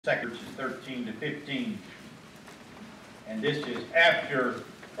verses 13 to 15. And this is after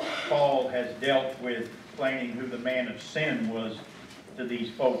Paul has dealt with explaining who the man of sin was to these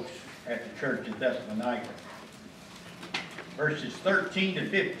folks at the church in Thessalonica. Verses 13 to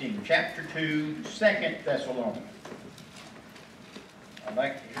 15, chapter 2, 2 Thessalonians. I'd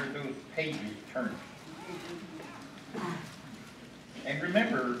like to hear those pages turn. And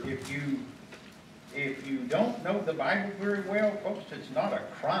remember, if you don't know the Bible very well, folks, it's not a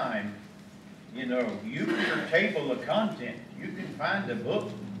crime. You know, use your table of content. You can find a book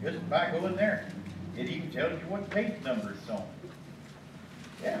just by going there. It even tells you what page number it's on.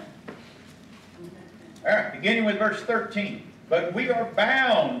 Yeah. All right, beginning with verse 13. But we are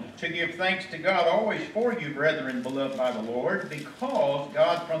bound to give thanks to God always for you, brethren, beloved by the Lord, because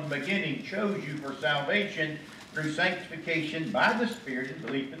God from the beginning chose you for salvation through sanctification by the Spirit and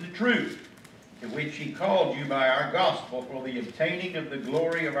belief in the truth, to which he called you by our gospel for the obtaining of the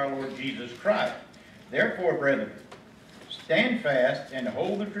glory of our Lord Jesus Christ. Therefore, brethren, stand fast and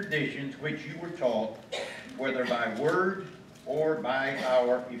hold the traditions which you were taught, whether by word or by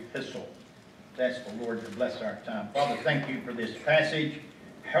our epistle. That's the Lord to bless our time. Father, thank you for this passage.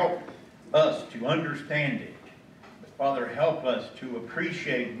 Help us to understand it. But Father, help us to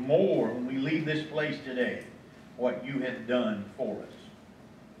appreciate more when we leave this place today what you have done for us.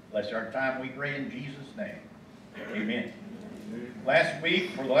 Bless our time, we pray in Jesus' name. Amen. Last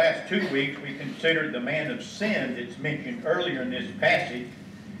week, for the last 2 weeks, we considered the man of sin that's mentioned earlier in this passage.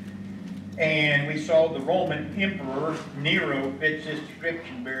 And we saw the Roman Emperor Nero fits this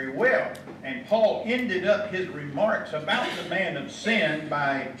description very well. And Paul ended up his remarks about the man of sin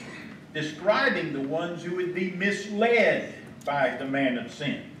by describing the ones who would be misled by the man of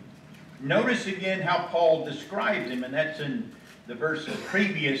sin. Notice again how Paul describes him, and that's in the verses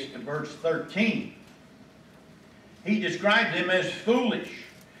previous to verse 13. He describes them as foolish.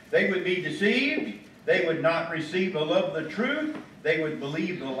 They would be deceived. They would not receive the love of the truth. They would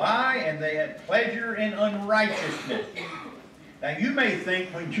believe the lie, and they had pleasure in unrighteousness. Now you may think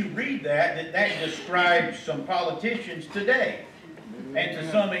when you read that that describes some politicians today. And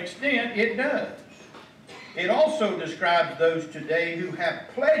to some extent it does. It also describes those today who have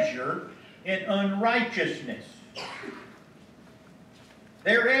pleasure in unrighteousness.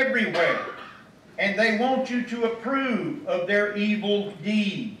 They're everywhere, and they want you to approve of their evil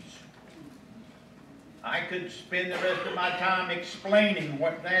deeds. I could spend the rest of my time explaining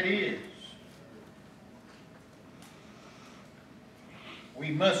what that is.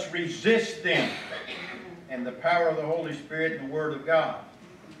 We must resist them and the power of the Holy Spirit and the Word of God.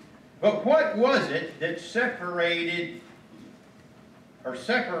 But what was it that separated or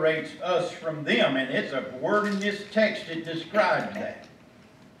separates us from them? And it's a word in this text that describes that.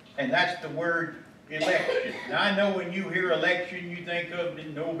 And that's the word election. Now I know when you hear election, you think of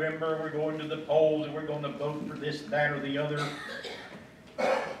in November, we're going to the polls and we're going to vote for this, that, or the other.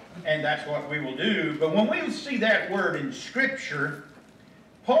 And that's what we will do. But when we see that word in Scripture,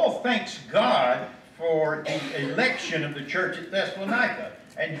 Paul thanks God for the election of the church at Thessalonica.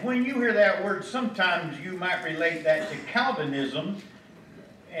 And when you hear that word, sometimes you might relate that to Calvinism,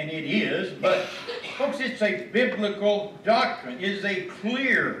 and it is, but folks, it's a biblical doctrine. It is a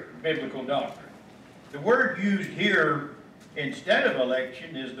clear biblical doctrine. The word used here instead of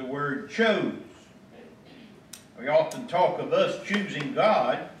election is the word chose. We often talk of us choosing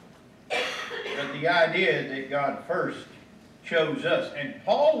God, but the idea is that God first chose us. And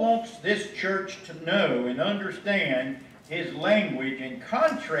Paul wants this church to know and understand his language and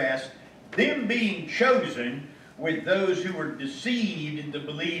contrast them being chosen with those who were deceived into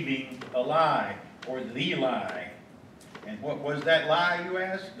believing a lie or the lie. And what was that lie, you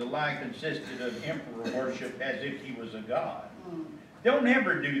ask? The lie consisted of emperor worship as if he was a god. Don't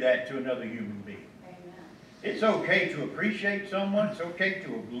ever do that to another human being. Amen. It's okay to appreciate someone. It's okay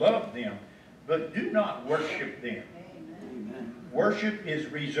to love them. But do not worship them. Amen. Worship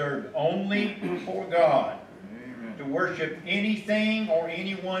is reserved only for God. Amen. To worship anything or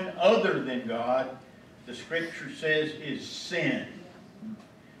anyone other than God, the Scripture says, is sin.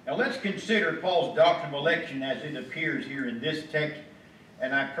 Now let's consider Paul's doctrine of election as it appears here in this text,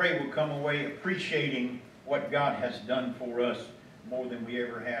 and I pray we'll come away appreciating what God has done for us more than we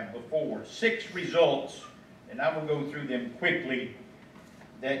ever have before. 6 results, and I will go through them quickly,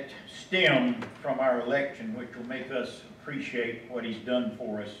 that stem from our election, which will make us appreciate what he's done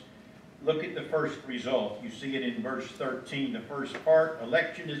for us. Look at the first result. You see it in verse 13, the first part.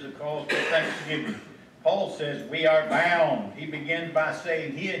 Election is a cause for thanksgiving. Paul says we are bound. He begins by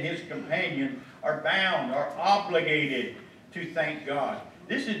saying he and his companion are bound, are obligated to thank God.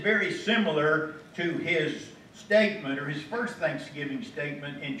 This is very similar to his statement, or his first thanksgiving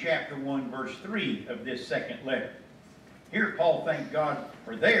statement, in chapter 1, verse 3 of this second letter. Here, Paul thanked God,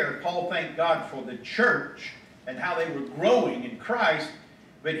 or there, Paul thanked God for the church and how they were growing in Christ.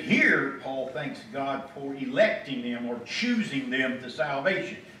 But here, Paul thanks God for electing them or choosing them to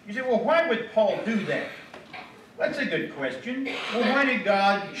salvation. You say, well, why would Paul do that? That's a good question. Well, why did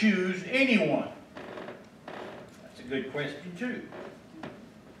God choose anyone? That's a good question, too.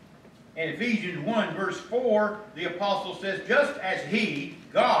 In Ephesians 1, verse 4, the apostle says, just as he,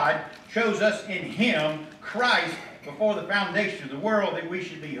 God, chose us in him, Christ, before the foundation of the world, that we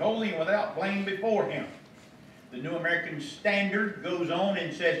should be holy and without blame before him. The New American Standard goes on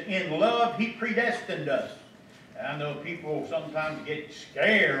and says, in love he predestined us. And I know people sometimes get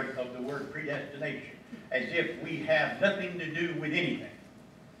scared of the word predestination, as if we have nothing to do with anything.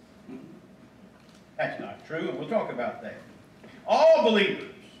 That's not true, and we'll talk about that. All believers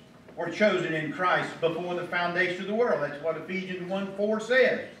were chosen in Christ before the foundation of the world. That's what Ephesians 1:4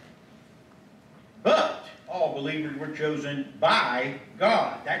 says. But all believers were chosen by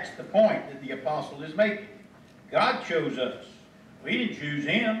God. That's the point that the apostle is making. God chose us. We didn't choose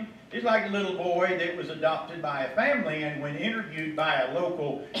him. It's like a little boy that was adopted by a family, and when interviewed by a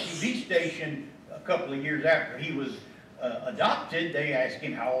local TV station a couple of years after he was adopted, they asked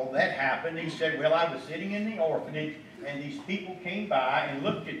him how all that happened. He said, well, I was sitting in the orphanage, and these people came by and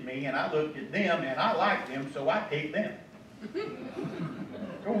looked at me, and I looked at them, and I liked them, so I picked them.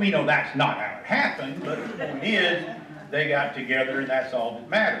 Well, we know that's not how it happened, but the point is, they got together, and that's all that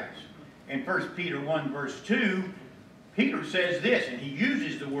matters. In 1 Peter 1, verse 2, Peter says this, and he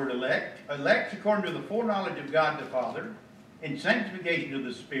uses the word elect. Elect according to the foreknowledge of God the Father, in sanctification of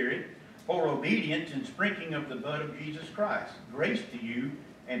the Spirit, for obedience and sprinkling of the blood of Jesus Christ. Grace to you,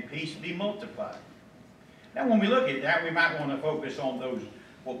 and peace be multiplied. Now, when we look at that, we might want to focus on those,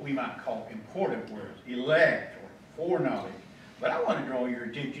 what we might call important words, elect or foreknowledge. But I want to draw your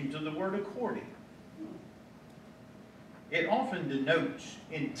attention to the word according. It often denotes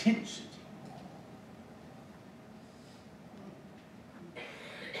intensity.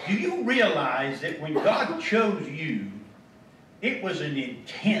 Do you realize that when God chose you, it was an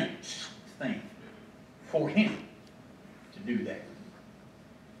intense thing for him to do that?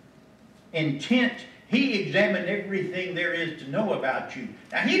 Intent. He examined everything there is to know about you.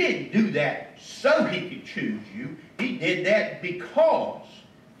 Now, he didn't do that so he could choose you. He did that because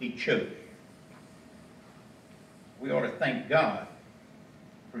he chose you. We ought to thank God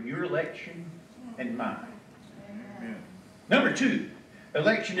for your election and mine. Yeah. Number 2,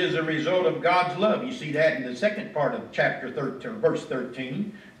 election is a result of God's love. You see that in the second part of chapter 13, verse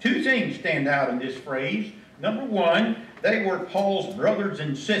 13. 2 things stand out in this phrase. Number 1, they were Paul's brothers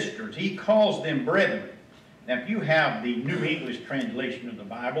and sisters. He calls them brethren. Now, if you have the New English translation of the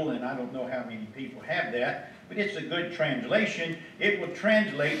Bible, and I don't know how many people have that, but it's a good translation, it will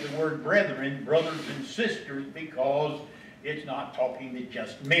translate the word brethren, brothers and sisters, because it's not talking to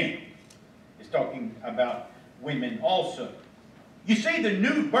just men. It's talking about women also. You see, the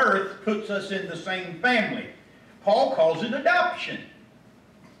new birth puts us in the same family. Paul calls it adoption.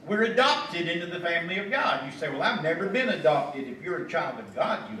 We're adopted into the family of God. You say, well, I've never been adopted. If you're a child of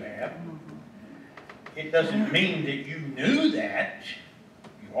God, you have. It doesn't mean that you knew that.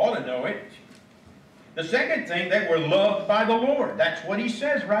 You ought to know it. The second thing, they were loved by the Lord. That's what he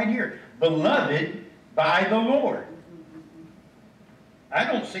says right here. Beloved by the Lord. I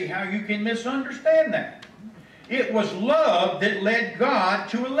don't see how you can misunderstand that. It was love that led God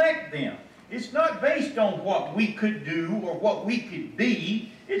to elect them. It's not based on what we could do or what we could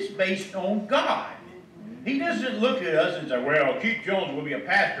be. It's based on God. He doesn't look at us and say, well, Keith Jones will be a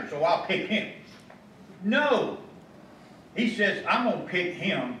pastor, so I'll pick him. No. He says, I'm going to pick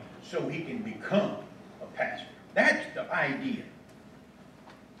him so he can become a pastor. That's the idea.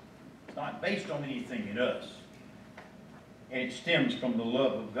 It's not based on anything in us. And it stems from the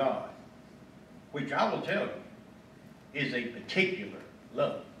love of God, which I will tell you is a particular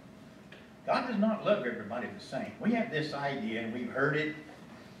love. God does not love everybody the same. We have this idea, and we've heard it,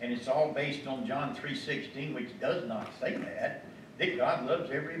 and it's all based on John 3:16, which does not say that God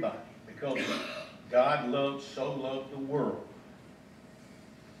loves everybody, because God so loved the world.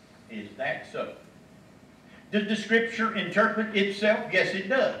 Is that so? Does the Scripture interpret itself? Yes, it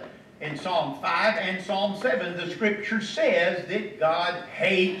does. In Psalm 5 and Psalm 7, the Scripture says that God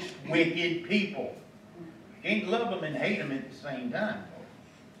hates wicked people. You can't love them and hate them at the same time.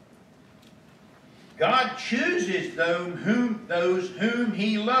 God chooses those whom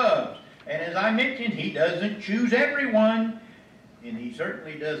he loves. And as I mentioned, he doesn't choose everyone, and he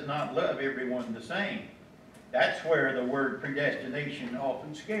certainly does not love everyone the same. That's where the word predestination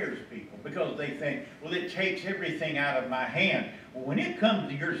often scares people, because they think, well, it takes everything out of my hand. Well, when it comes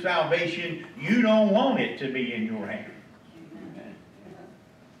to your salvation, you don't want it to be in your hand.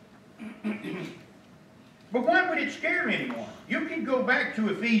 But why would it scare anyone? You can go back to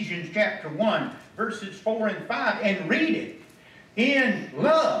Ephesians chapter 1, verses 4 and 5, and read it. In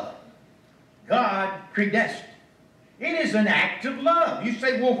love, God predestined. It is an act of love. You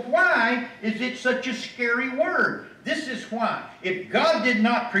say, well, why is it such a scary word? This is why. If God did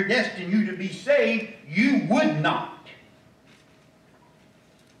not predestine you to be saved, you would not.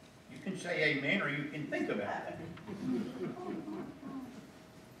 You can say amen, or you can think about that.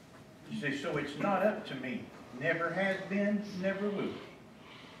 You say, so it's not up to me. Never has been, never will.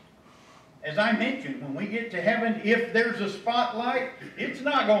 As I mentioned, when we get to heaven, if there's a spotlight, it's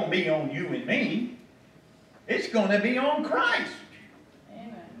not going to be on you and me. It's going to be on Christ.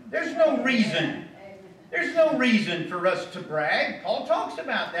 Amen. There's no reason. Amen. There's no reason for us to brag. Paul talks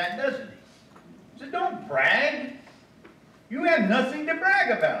about that, doesn't he? He said, don't brag. You have nothing to brag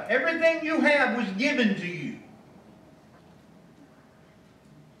about. Everything you have was given to you.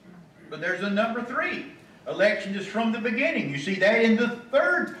 But there's a number 3. Election is from the beginning. You see that in the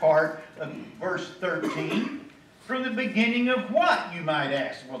third part of verse 13. From the beginning of what, you might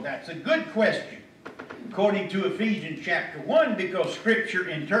ask? Well, that's a good question. According to Ephesians chapter 1, because Scripture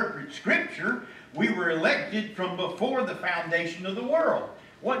interprets Scripture, we were elected from before the foundation of the world.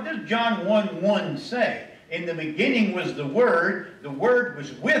 What does John 1:1 say? In the beginning was the Word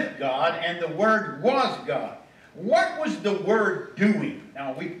was with God, and the Word was God. What was the Word doing?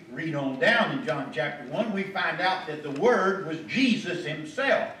 Now, we read on down in John chapter 1, we find out that the Word was Jesus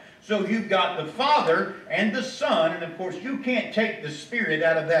himself. So you've got the Father and the Son, and of course you can't take the Spirit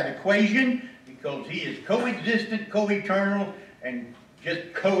out of that equation, because he is co-existent, co-eternal, and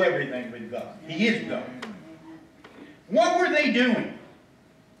just co-everything with God. He is God. What were they doing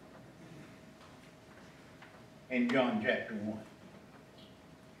in John chapter 1?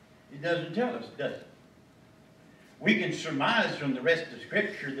 It doesn't tell us, does it? We can surmise from the rest of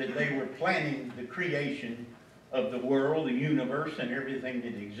Scripture that they were planning the creation of the world, the universe, and everything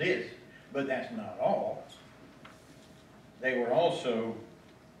that exists. But that's not all. They were also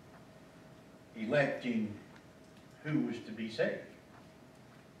electing who was to be saved.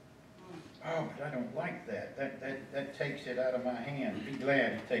 Oh, but I don't like that. That takes it out of my hand. Be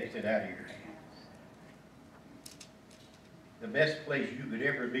glad it takes it out of your hands. The best place you could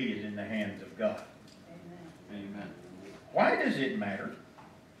ever be is in the hands of God. Amen. Why does it matter?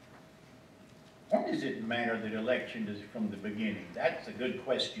 Why does it matter that election is from the beginning? That's a good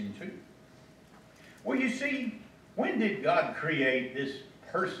question too. Well, you see, when did God create this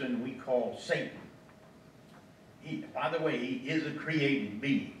person we call Satan? By the way, he is a created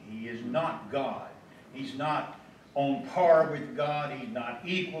being. He is not God. He's not on par with God. He's not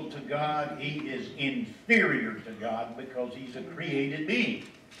equal to God. He is inferior to God because he's a created being.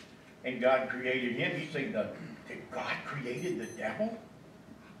 And God created him. You say, that God created the devil?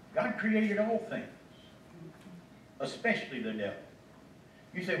 God created all things, especially the devil.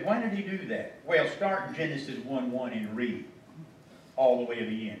 You say, why did he do that? Well, start in Genesis 1:1 and read all the way to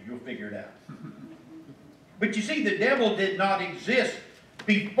the end. You'll figure it out. But you see, the devil did not exist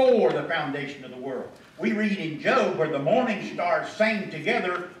before the foundation of the world. We read in Job where the morning stars sang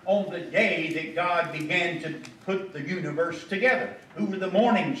together on the day that God began to put the universe together. Who were the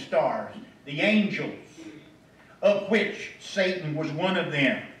morning stars? The angels, of which Satan was one of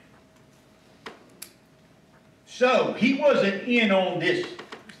them. So, he wasn't in on this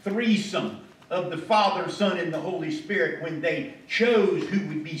threesome of the Father, Son, and the Holy Spirit when they chose who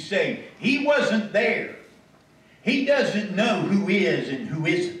would be saved. He wasn't there. He doesn't know who is and who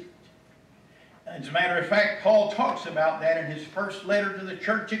isn't. As a matter of fact, Paul talks about that in his first letter to the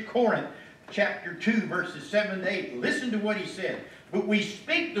church at Corinth, chapter 2, verses 7 to 8. Listen to what he said. But we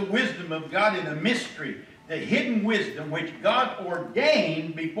speak the wisdom of God in a mystery, the hidden wisdom which God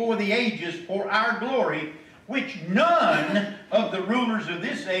ordained before the ages for our glory, which none of the rulers of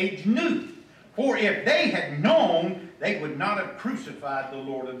this age knew. For if they had known, they would not have crucified the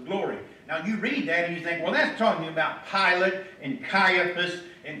Lord of glory. Now you read that and you think, well, that's talking about Pilate and Caiaphas.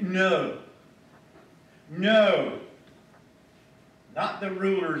 And no. No. Not the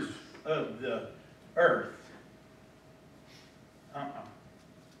rulers of the earth.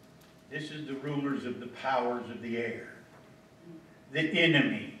 This is the rulers of the powers of the air. The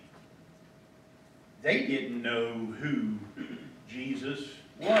enemy. They didn't know who Jesus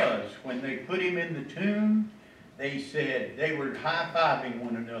was. When they put him in the tomb, they said, they were high-fiving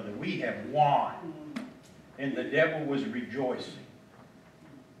one another. We have won. And the devil was rejoicing.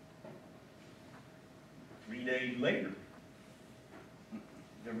 3 days later,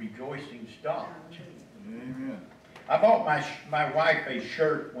 the rejoicing stopped. Amen. I bought my wife a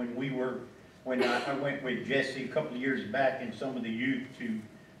shirt when I went with Jesse a couple of years back and some of the youth to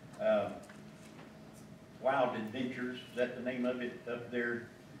Wild Adventures. Is that the name of it up there?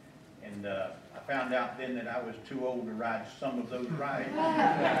 And I found out then that I was too old to ride some of those rides.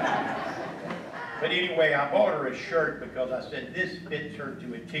 But anyway, I bought her a shirt because I said this fits her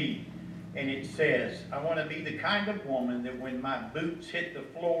to a T. And it says, I want to be the kind of woman that when my boots hit the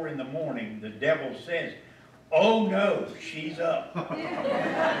floor in the morning, the devil says, oh no, she's up.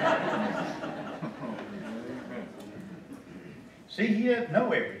 See, he didn't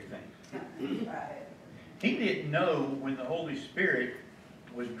know everything. He didn't know when the Holy Spirit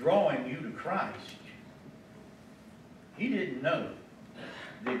was drawing you to Christ. He didn't know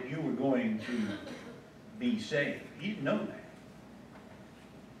that you were going to be saved. He didn't know that.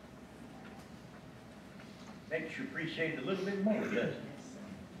 Makes you appreciate it a little bit more, doesn't it?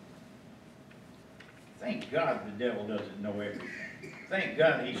 Thank God the devil doesn't know everything. Thank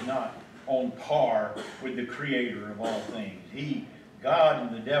God he's not on par with the creator of all things. God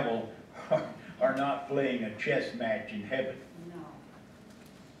and the devil are not playing a chess match in heaven. No.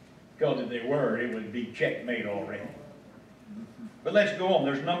 Because if they were, it would be checkmate already. But let's go on.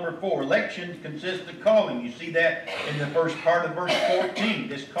 There's number 4. Election consists of calling. You see that in the first part of verse 14.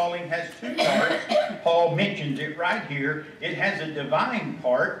 This calling has 2 parts. Paul mentions it right here. It has a divine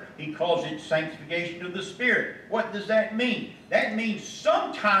part. He calls it sanctification of the Spirit. What does that mean? That means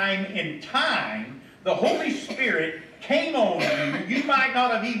sometime in time, the Holy Spirit came on you. You might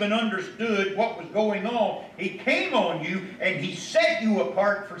not have even understood what was going on. He came on you and he set you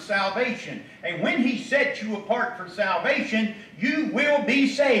apart for salvation. And when he sets you apart for salvation, you will be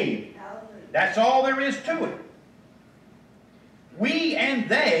saved. That's all there is to it. We and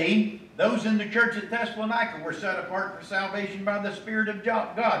they, those in the church at Thessalonica, were set apart for salvation by the Spirit of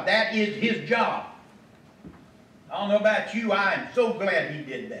God. That is his job. I don't know about you, I am so glad he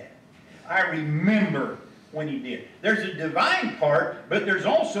did that. I remember when he did. There's a divine part, but there's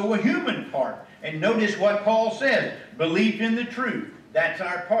also a human part. And notice what Paul says, belief in the truth. That's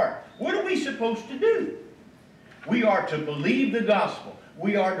our part. What are we supposed to do? We are to believe the gospel.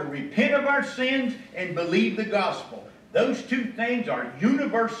 We are to repent of our sins and believe the gospel. Those 2 things are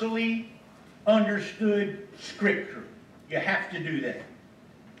universally understood scripture. You have to do that.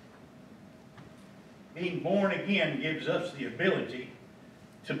 Being born again gives us the ability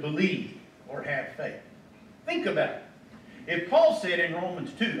to believe or have faith. Think about it. If Paul said in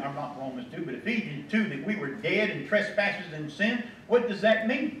Romans 2, or not Romans 2, but Ephesians 2, that we were dead in trespasses and sin, what does that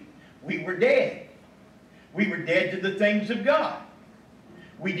mean? We were dead. We were dead to the things of God.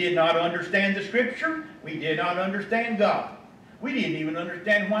 We did not understand the Scripture. We did not understand God. We didn't even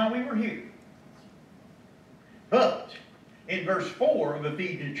understand why we were here. But in verse 4 of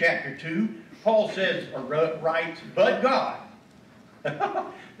Ephesians chapter 2, Paul says, or writes, but God.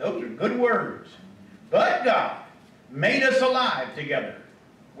 Those are good words. But God made us alive together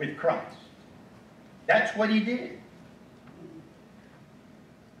with Christ. That's what he did.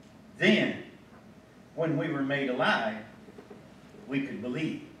 Then, when we were made alive, we could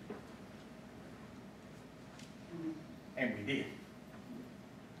believe. And we did.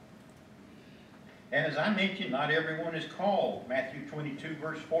 And as I mentioned, not everyone is called. Matthew 22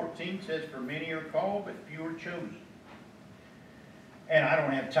 verse 14 says, for many are called, but few are chosen. And I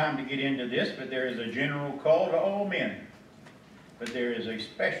don't have time to get into this, but there is a general call to all men. But there is a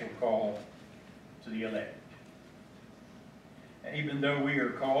special call to the elect. And even though we are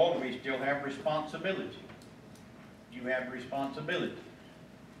called, we still have responsibility. You have responsibility.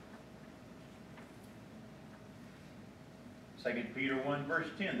 2 Peter 1 verse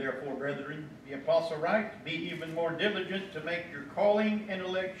 10, therefore, brethren, the apostle writes, be even more diligent to make your calling and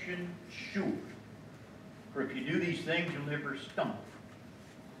election sure. For if you do these things, you'll never stumble.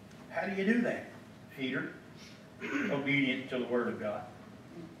 How do you do that, Peter? Obedience to the Word of God.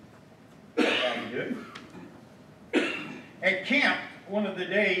 That's how you do it. At camp, one of the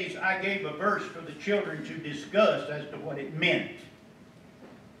days, I gave a verse for the children to discuss as to what it meant.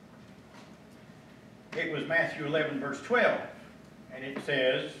 It was Matthew 11, verse 12. And it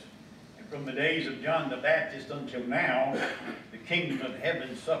says, from the days of John the Baptist until now, the kingdom of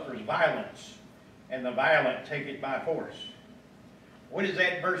heaven suffers violence, and the violent take it by force. What is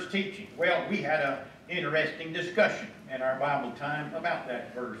that verse teaching? Well, we had an interesting discussion in our Bible time about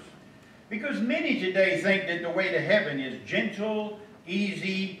that verse. Because many today think that the way to heaven is gentle,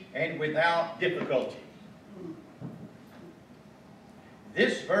 easy, and without difficulty.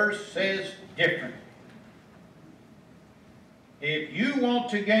 This verse says differently. If you want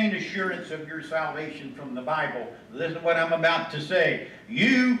to gain assurance of your salvation from the Bible, listen to what I'm about to say.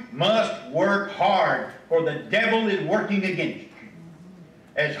 You must work hard, for the devil is working against you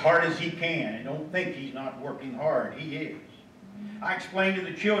as hard as he can. And don't think he's not working hard. He is. I explained to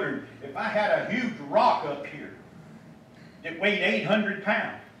the children, if I had a huge rock up here that weighed 800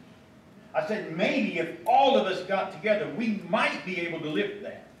 pounds, I said, maybe if all of us got together, we might be able to lift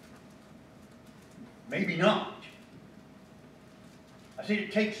that. Maybe not. I said,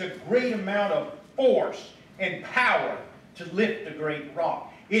 it takes a great amount of force and power to lift a great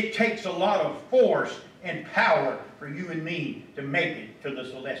rock. It takes a lot of force and power for you and me to make it to the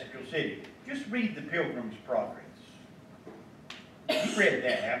celestial city. Just read the Pilgrim's Progress. You've read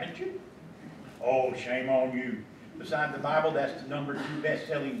that, haven't you? Oh, shame on you. Besides the Bible, that's the #2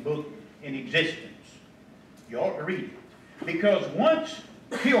 best-selling book in existence. You ought to read it. Because once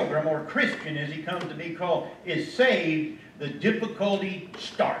Pilgrim, or Christian as he comes to be called, is saved, the difficulty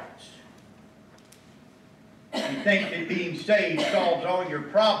starts. You think that being saved solves all your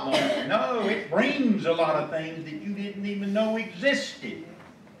problems. No, it brings a lot of things that you didn't even know existed.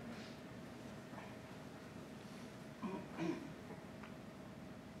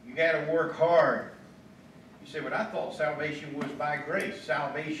 You got to work hard. You say, but I thought salvation was by grace.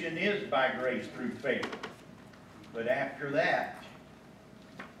 Salvation is by grace through faith. But after that,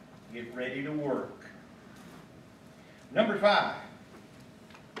 get ready to work. #5.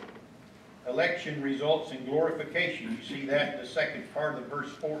 Election results in glorification. You see that in the second part of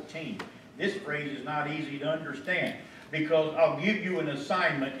verse 14. This phrase is not easy to understand, because I'll give you an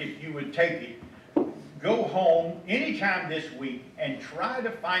assignment if you would take it. Go home anytime this week and try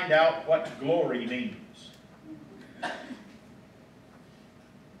to find out what glory means.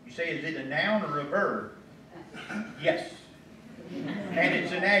 You say, is it a noun or a verb? Yes. And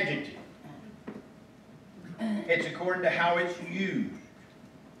it's an adjective. It's according to how it's used.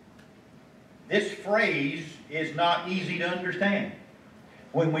 This phrase is not easy to understand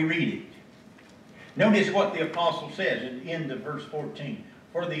when we read it. Notice what the apostle says at the end of verse 14.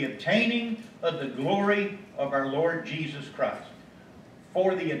 For the obtaining of the glory of our Lord Jesus Christ.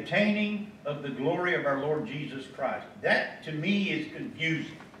 For the obtaining of the glory of our Lord Jesus Christ. That to me is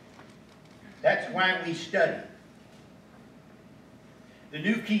confusing. That's why we study. The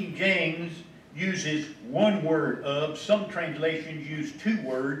New King James uses one word of. Some translations use 2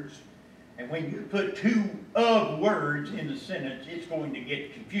 words. And when you put 2 of words in the sentence, it's going to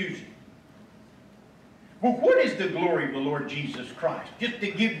get confusing. Well, what is the glory of the Lord Jesus Christ? Just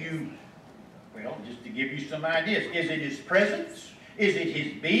to give you some ideas. Is it His presence? Is it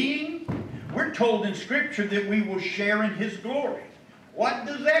His being? We're told in Scripture that we will share in His glory. What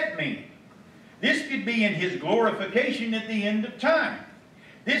does that mean? This could be in His glorification at the end of time.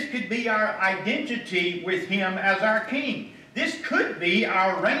 This could be our identity with Him as our King. This could be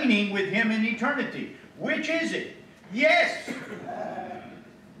our reigning with Him in eternity. Which is it? Yes.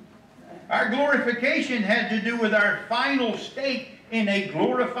 Our glorification had to do with our final state in a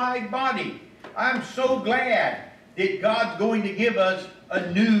glorified body. I'm so glad that God's going to give us a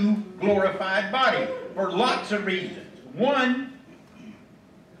new glorified body for lots of reasons. One,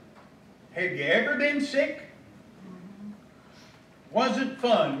 have you ever been sick? Wasn't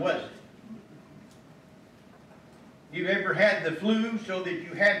fun, was it? You ever had the flu so that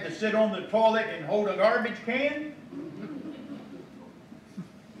you had to sit on the toilet and hold a garbage can?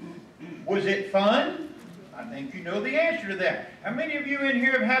 Was it fun? I think you know the answer to that. How many of you in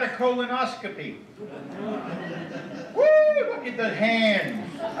here have had a colonoscopy? Woo! Look at the hands.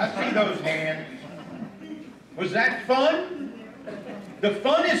 I see those hands. Was that fun? The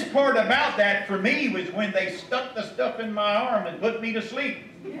funnest part about that for me was when they stuck the stuff in my arm and put me to sleep.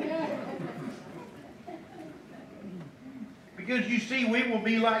 Because you see, we will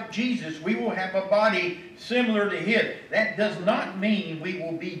be like Jesus. We will have a body similar to His. That does not mean we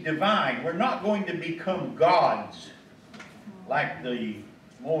will be divine. We're not going to become gods like the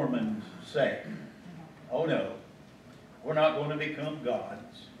Mormons say. Oh no. We're not going to become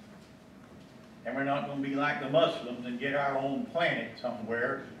gods. And we're not going to be like the Muslims and get our own planet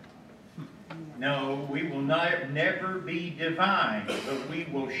somewhere. No, we will never be divine, but we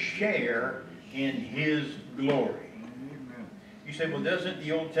will share in His glory. You say, well, doesn't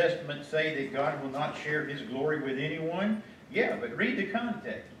the Old Testament say that God will not share His glory with anyone? Yeah, but read the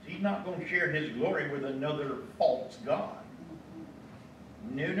context. He's not going to share His glory with another false god.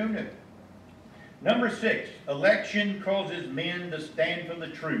 No, no, no. #6, election causes men to stand for the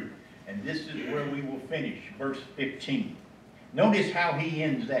truth. And this is where we will finish, verse 15. Notice how he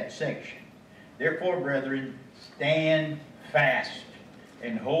ends that section. Therefore, brethren, stand fast.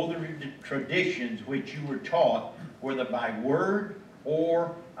 and hold the traditions which you were taught, whether by word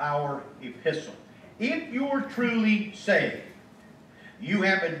or our epistle. If you are truly saved, you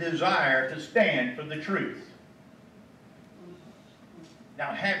have a desire to stand for the truth.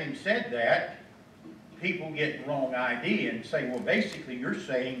 Now, having said that, people get the wrong idea and say, well, basically you're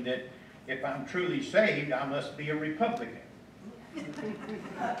saying that if I'm truly saved, I must be a Republican.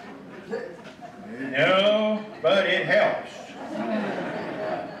 No, but it helps.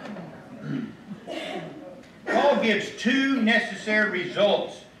 Paul gives two necessary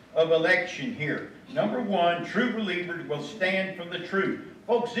results of election here. Number one, true believers will stand for the truth.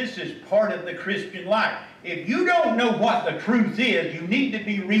 Folks, this is part of the Christian life. If you don't know what the truth is, you need to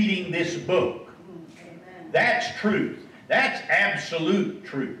be reading this book. Amen. That's truth. That's absolute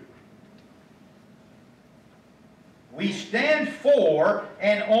truth. We stand for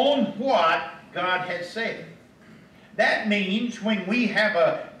and on what God has said. That means when we have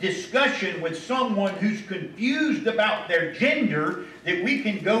a discussion with someone who's confused about their gender, that we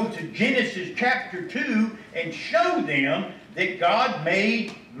can go to Genesis chapter 2 and show them that God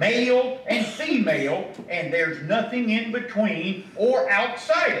made male and female, and there's nothing in between or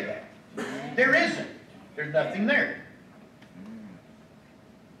outside of that. There isn't. There's nothing there.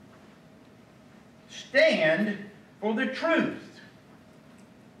 Stand for the truth.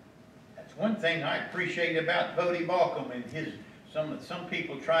 That's one thing I appreciate about Bodie Balcom and his. Some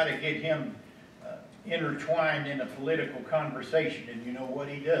people try to get him intertwined in a political conversation, and you know what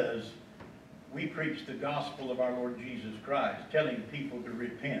he does? We preach the gospel of our Lord Jesus Christ, telling people to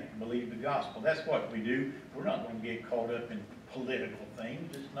repent and believe the gospel. That's what we do. We're not going to get caught up in political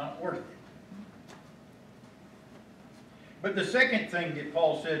things. It's not worth it. But the second thing that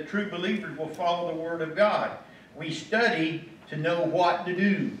Paul said, true believers will follow the Word of God. We study to know what to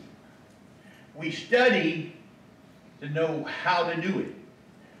do. We study to know how to do it.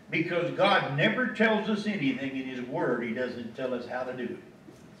 Because God never tells us anything in His Word He doesn't tell us how to do it.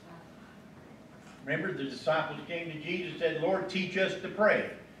 Remember, the disciples came to Jesus and said, Lord, teach us to pray.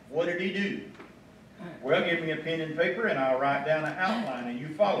 What did He do? Well, give me a pen and paper and I'll write down an outline and you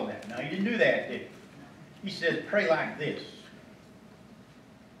follow that. Now, He didn't do that, did He? He said, pray like this.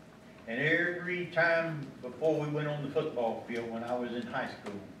 And every time before we went on the football field when I was in high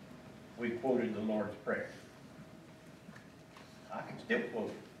school, we quoted the Lord's Prayer. I can still quote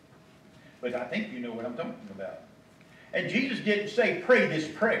it. But I think you know what I'm talking about. And Jesus didn't say, pray this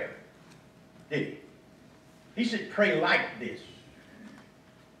prayer, did He? He said, pray like this.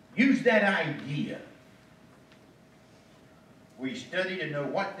 Use that idea. We study to know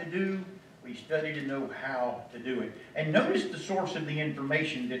what to do. We study to know how to do it. And notice the source of the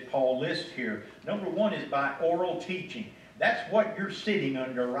information that Paul lists here. Number one is by oral teaching. That's what you're sitting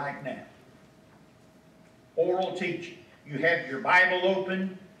under right now. Oral teaching. You have your Bible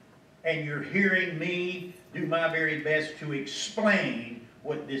open and you're hearing me do my very best to explain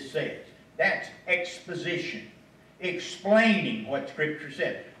what this says. That's exposition. Explaining what Scripture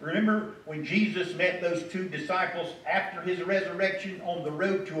said. Remember when Jesus met those two disciples after His resurrection on the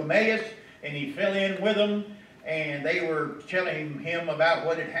road to Emmaus, and He fell in with them, and they were telling Him about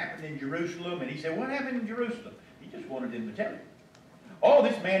what had happened in Jerusalem, and He said, what happened in Jerusalem? He just wanted them to tell Him. Oh,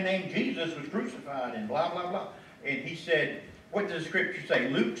 this man named Jesus was crucified, and blah, blah, blah. And He said, what does the Scripture say?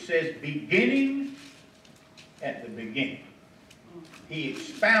 Luke says, beginning at the beginning. He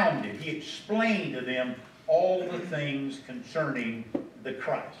expounded, He explained to them all the things concerning the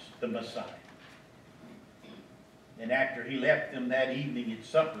Christ, the Messiah. And after He left them that evening at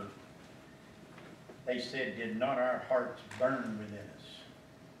supper, they said, did not our hearts burn within us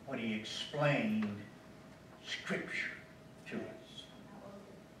when He explained Scripture to us?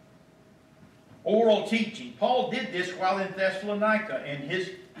 Oral teaching. Paul did this while in Thessalonica, and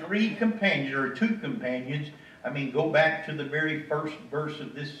his three companions, or two companions, go back to the very first verse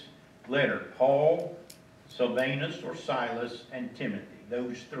of this letter. Paul, Silvanus or Silas, and Timothy.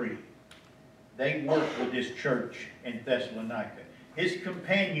 Those three. They worked with this church in Thessalonica. His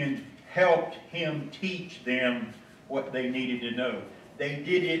companions helped him teach them what they needed to know. They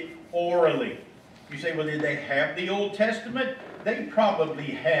did it orally. You say, well, did they have the Old Testament? They probably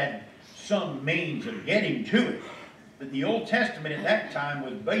had some means of getting to it. But the Old Testament at that time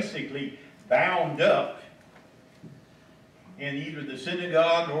was basically bound up in either the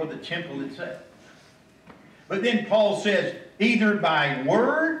synagogue or the temple itself. But then Paul says, either by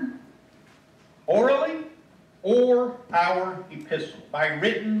word, orally, or our epistle, by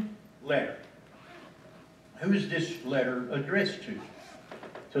written letter. Who is this letter addressed to?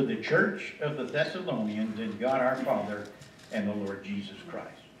 To the church of the Thessalonians in God our Father and the Lord Jesus Christ.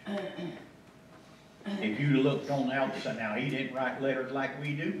 If you'd have looked on the outside, now he didn't write letters like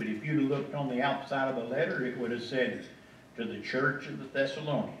we do, but if you'd have looked on the outside of the letter, it would have said, to the church of the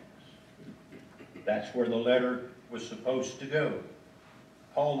Thessalonians. That's where the letter was supposed to go.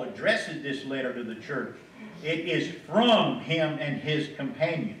 Paul addresses this letter to the church. It is from him and his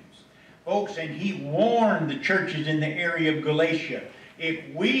companions. Folks, and he warned the churches in the area of Galatia,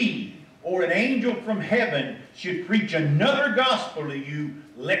 if we or an angel from heaven should preach another gospel to you,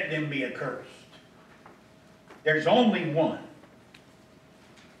 let them be accursed. There's only one.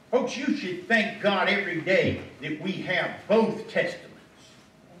 Folks, you should thank God every day that we have both testaments,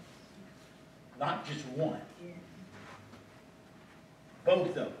 not just one. Both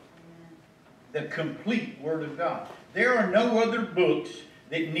of them. The complete Word of God. There are no other books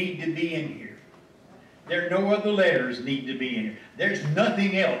that need to be in here. There are no other letters need to be in here. There's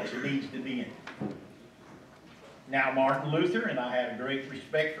nothing else that needs to be in here. Now, Martin Luther, and I had a great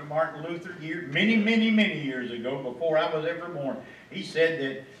respect for Martin Luther many, many, many years ago, before I was ever born, he said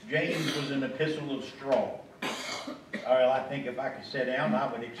that James was an epistle of straw. Well, I think if I could sit down,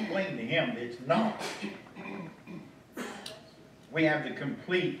 I would explain to him that it's not. We have the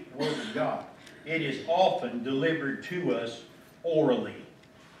complete Word of God. It is often delivered to us orally,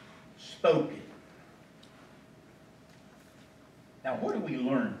 spoken. Now, what do we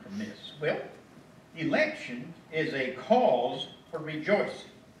learn from this? Well, election is a cause for rejoicing.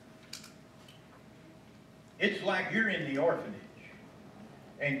 It's like you're in the orphanage,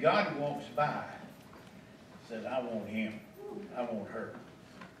 and God walks by and says, I want him, I want her.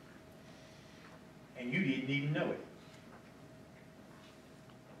 And you didn't even know it.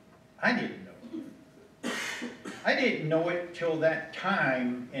 I didn't know it. I didn't know it till that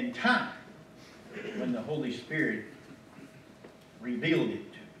time in time when the Holy Spirit revealed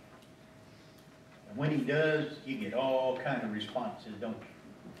it to me. And when he does, you get all kind of responses, don't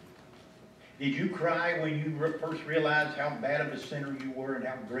you? Did you cry when you first realized how bad of a sinner you were and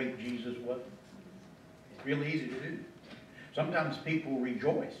how great Jesus was? It's real easy to do. Sometimes people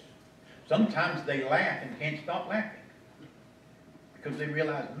rejoice. Sometimes they laugh and can't stop laughing because they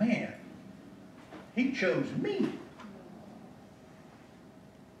realize, man, he chose me.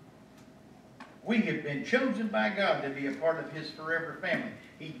 We have been chosen by God to be a part of his forever family.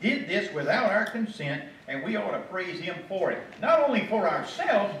 He did this without our consent, and we ought to praise him for it. Not only for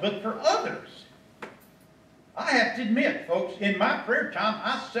ourselves, but for others. I have to admit, folks, in my prayer time,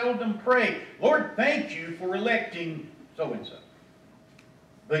 I seldom pray, Lord, thank you for electing so-and-so.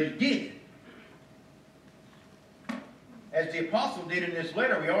 But he did. As the apostle did in this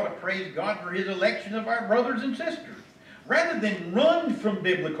letter, we ought to praise God for his election of our brothers and sisters. Rather than run from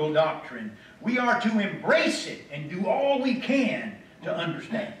biblical doctrine, we are to embrace it and do all we can to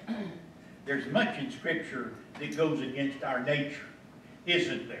understand it. There's much in Scripture that goes against our nature,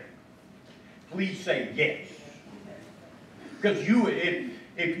 isn't there? Please say yes. Because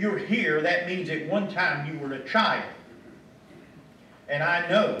if you're here, that means at one time you were a child. And I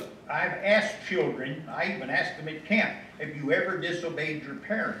know, I've asked children, I even asked them at camp, have you ever disobeyed your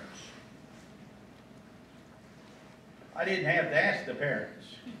parents? I didn't have to ask the parents.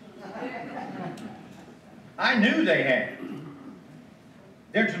 I knew they had.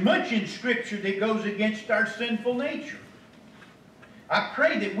 There's much in Scripture that goes against our sinful nature. I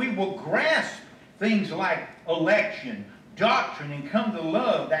pray that we will grasp things like election, doctrine, and come to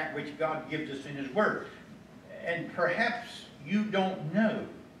love that which God gives us in his Word. And perhaps you don't know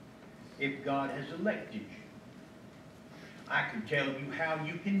if God has elected you. I can tell you how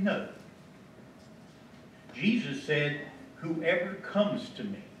you can know. Jesus said, whoever comes to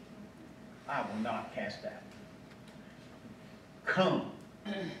me, I will not cast out. Come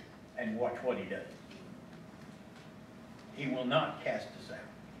and watch what he does. He will not cast us out.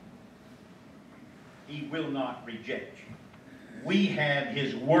 He will not reject you. We have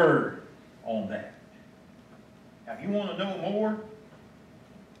his word on that. Now, if you want to know more,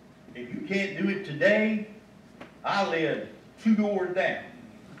 if you can't do it today, I live 2 doors down.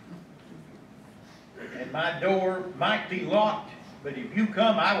 And my door might be locked, but if you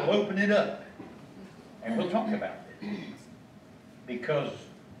come, I will open it up. And we'll talk about this. Because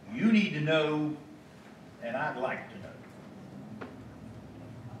you need to know, and I'd like to know.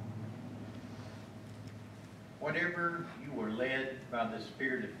 Whatever you are led by the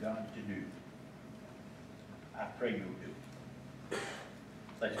Spirit of God to do, I pray you'll do it.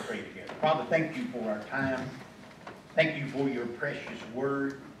 Let's pray together. Father, thank you for our time. Thank you for your precious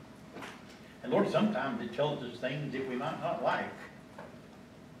word. And Lord, sometimes it tells us things that we might not like.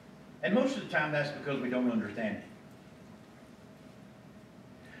 And most of the time that's because we don't understand it.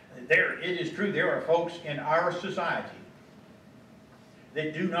 It is true, there are folks in our society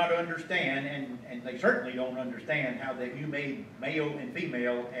that do not understand, and they certainly don't understand how that you made male and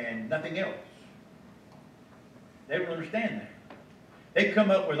female and nothing else. They don't understand that. They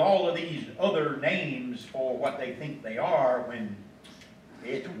come up with all of these other names for what they think they are when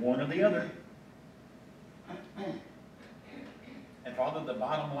it's one or the other. And Father, the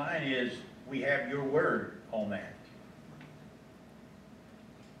bottom line is we have your word on that.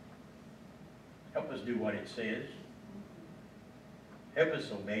 Help us do what it says. Help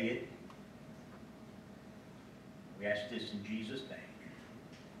us obey it. We ask this in Jesus'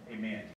 name. Amen.